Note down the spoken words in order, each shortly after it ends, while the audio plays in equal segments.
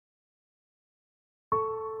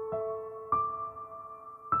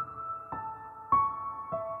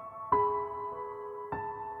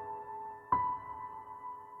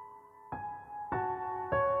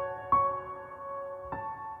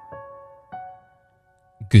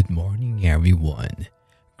Good morning, everyone.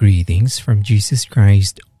 Greetings from Jesus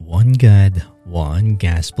Christ, one God, one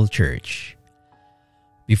Gospel Church.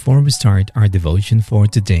 Before we start our devotion for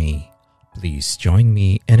today, please join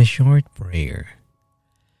me in a short prayer.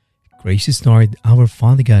 Gracious Lord, our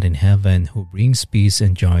Father God in heaven, who brings peace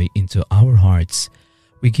and joy into our hearts,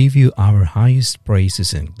 we give you our highest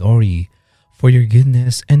praises and glory for your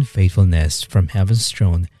goodness and faithfulness from heaven's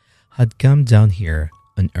throne had come down here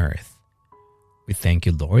on earth. We thank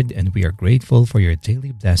you, Lord, and we are grateful for your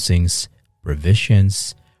daily blessings,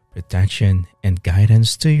 provisions, protection, and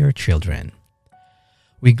guidance to your children.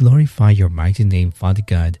 We glorify your mighty name, Father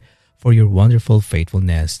God, for your wonderful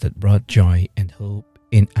faithfulness that brought joy and hope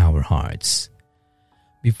in our hearts.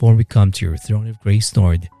 Before we come to your throne of grace,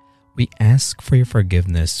 Lord, we ask for your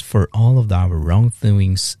forgiveness for all of our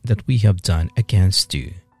wrongdoings that we have done against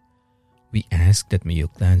you. We ask that may you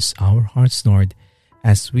cleanse our hearts, Lord,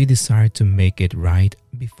 as we desire to make it right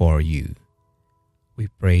before you. We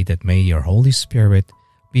pray that may your Holy Spirit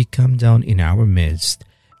be come down in our midst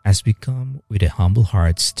as we come with a humble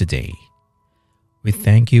hearts today. We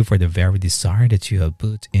thank you for the very desire that you have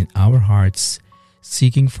put in our hearts,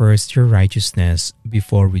 seeking first your righteousness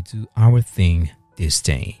before we do our thing this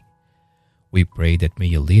day. We pray that may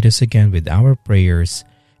you lead us again with our prayers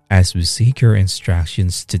as we seek your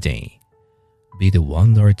instructions today. Be the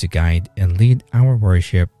one, Lord, to guide and lead our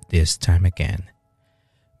worship this time again.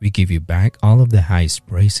 We give you back all of the highest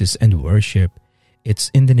praises and worship. It's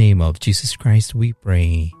in the name of Jesus Christ we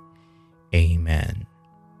pray. Amen.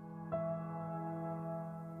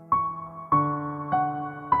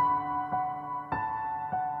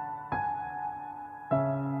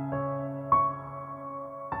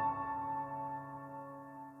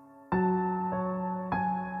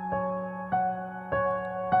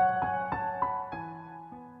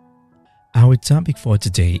 Our topic for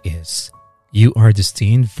today is, You are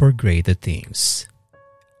destined for greater things.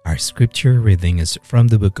 Our scripture reading is from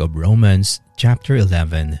the book of Romans, chapter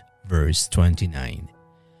 11, verse 29,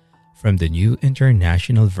 from the New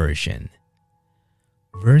International Version.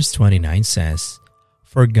 Verse 29 says,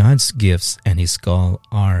 For God's gifts and His call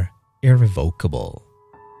are irrevocable.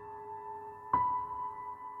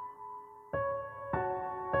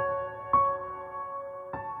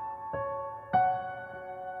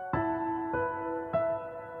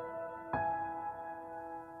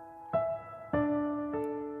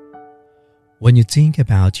 When you think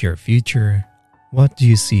about your future, what do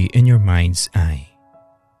you see in your mind's eye?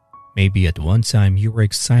 Maybe at one time you were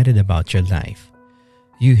excited about your life.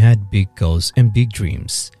 You had big goals and big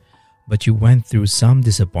dreams, but you went through some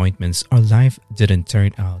disappointments or life didn't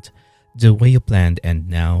turn out the way you planned, and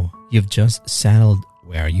now you've just settled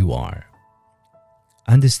where you are.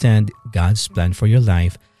 Understand, God's plan for your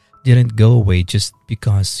life didn't go away just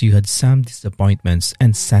because you had some disappointments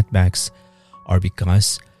and setbacks or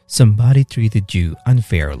because somebody treated you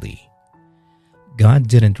unfairly. God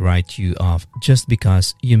didn't write you off just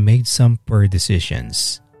because you made some poor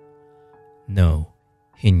decisions. No,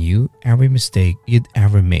 He knew every mistake you'd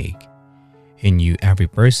ever make. He knew every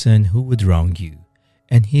person who would wrong you,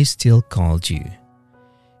 and He still called you.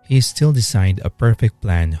 He still designed a perfect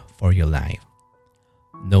plan for your life.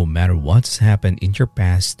 No matter what's happened in your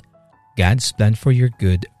past, God's plan for your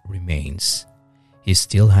good remains. He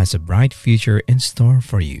still has a bright future in store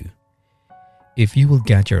for you. If you will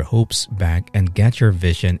get your hopes back and get your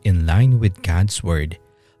vision in line with God's Word,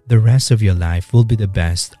 the rest of your life will be the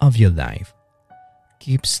best of your life.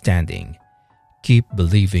 Keep standing, keep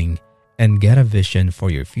believing, and get a vision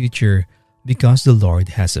for your future because the Lord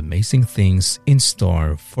has amazing things in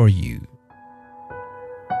store for you.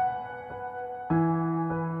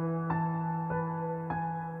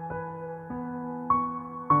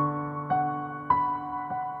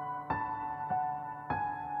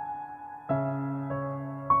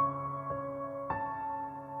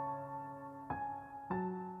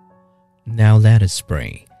 Now let us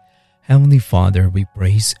pray. Heavenly Father, we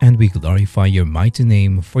praise and we glorify your mighty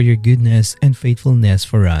name, for your goodness and faithfulness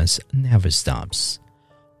for us never stops.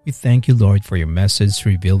 We thank you, Lord, for your message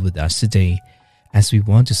revealed with us today as we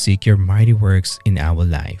want to seek your mighty works in our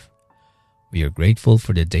life. We are grateful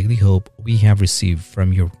for the daily hope we have received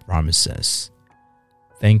from your promises.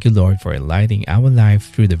 Thank you, Lord, for enlightening our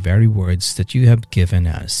life through the very words that you have given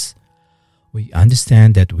us. We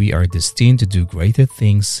understand that we are destined to do greater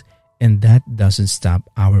things, and that doesn't stop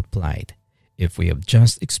our plight if we have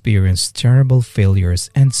just experienced terrible failures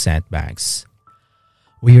and setbacks.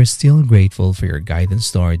 We are still grateful for your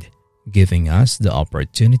guidance, Lord, giving us the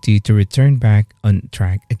opportunity to return back on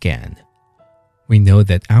track again. We know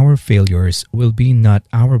that our failures will be not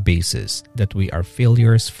our basis, that we are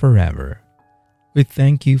failures forever. We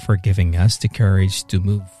thank you for giving us the courage to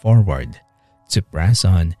move forward, to press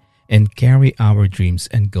on, and carry our dreams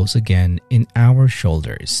and goals again in our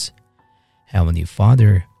shoulders. Heavenly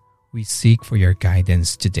Father, we seek for your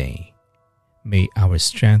guidance today. May our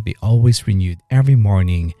strength be always renewed every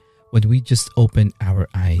morning when we just open our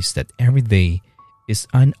eyes, that every day is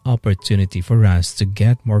an opportunity for us to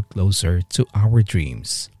get more closer to our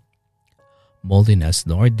dreams. Molding us,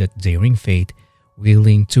 Lord, that daring faith,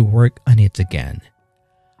 willing to work on it again.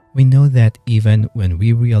 We know that even when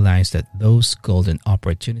we realize that those golden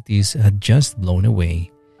opportunities had just blown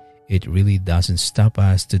away, it really doesn't stop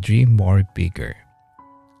us to dream more bigger.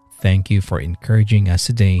 Thank you for encouraging us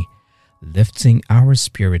today, lifting our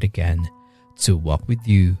spirit again, to walk with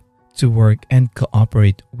you, to work and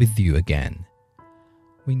cooperate with you again.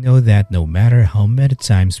 We know that no matter how many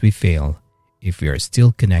times we fail, if we are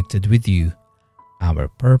still connected with you, our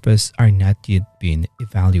purpose are not yet been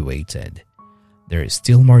evaluated. There is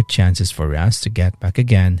still more chances for us to get back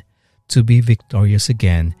again, to be victorious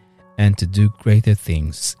again, and to do greater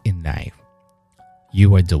things in life.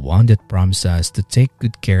 You are the one that promised us to take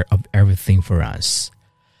good care of everything for us.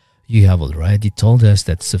 You have already told us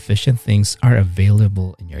that sufficient things are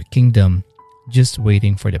available in your kingdom, just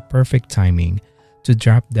waiting for the perfect timing to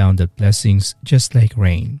drop down the blessings just like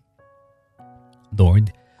rain.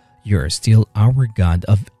 Lord, you are still our God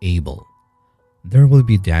of able. There will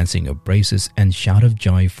be dancing of praises and shout of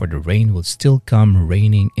joy, for the rain will still come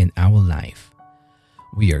raining in our life.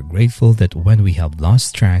 We are grateful that when we have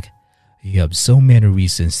lost track, you have so many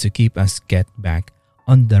reasons to keep us get back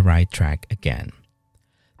on the right track again.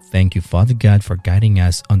 Thank you, Father God, for guiding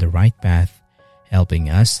us on the right path, helping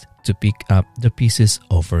us to pick up the pieces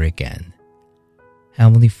over again.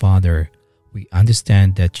 Heavenly Father, we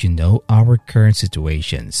understand that you know our current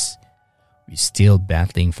situations. We're still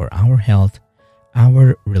battling for our health,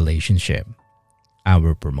 our relationship,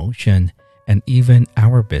 our promotion, and even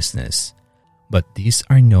our business. But these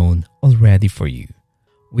are known already for you.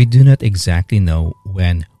 We do not exactly know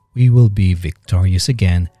when we will be victorious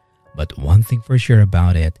again, but one thing for sure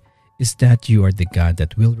about it is that you are the God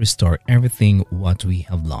that will restore everything what we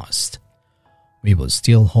have lost. We will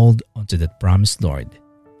still hold onto that promise, Lord,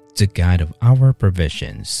 the God of our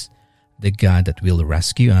provisions, the God that will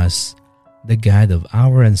rescue us, the God of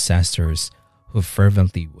our ancestors who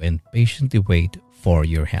fervently and patiently wait for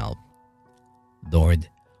your help. Lord,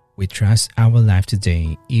 we trust our life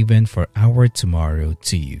today, even for our tomorrow,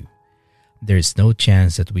 to you. There is no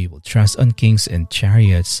chance that we will trust on kings and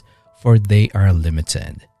chariots, for they are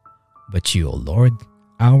limited. But you, O Lord,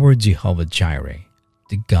 our Jehovah Jireh,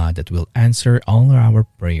 the God that will answer all our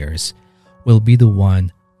prayers, will be the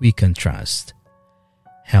one we can trust.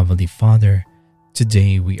 Heavenly Father,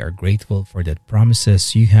 today we are grateful for the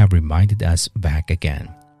promises you have reminded us back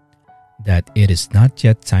again, that it is not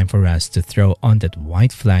yet time for us to throw on that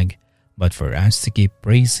white flag, but for us to keep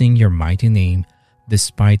praising your mighty name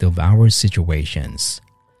despite of our situations.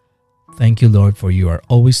 Thank you, Lord, for you are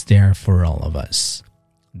always there for all of us.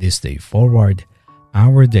 This day forward,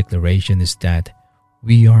 our declaration is that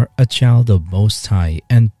we are a child of Most High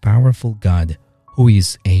and powerful God who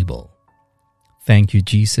is able. Thank you,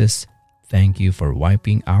 Jesus. Thank you for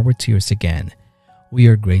wiping our tears again. We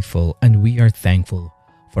are grateful and we are thankful,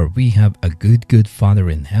 for we have a good Father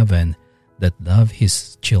in heaven that loves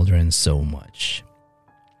his children so much.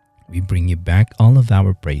 We bring you back all of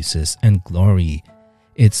our praises and glory.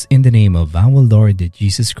 It's in the name of our Lord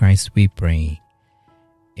Jesus Christ we pray.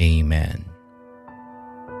 Amen.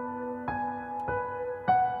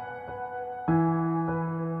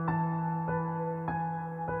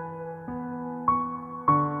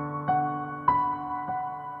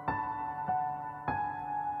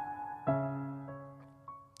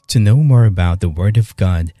 To know more about the Word of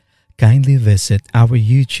God, kindly visit our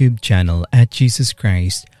YouTube channel at Jesus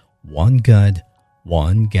Christ, One God,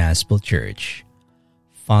 One Gospel Church.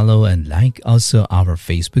 Follow and like also our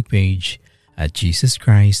Facebook page at Jesus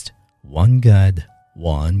Christ, One God,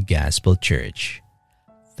 One Gospel Church.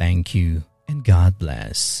 Thank you and God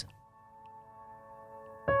bless.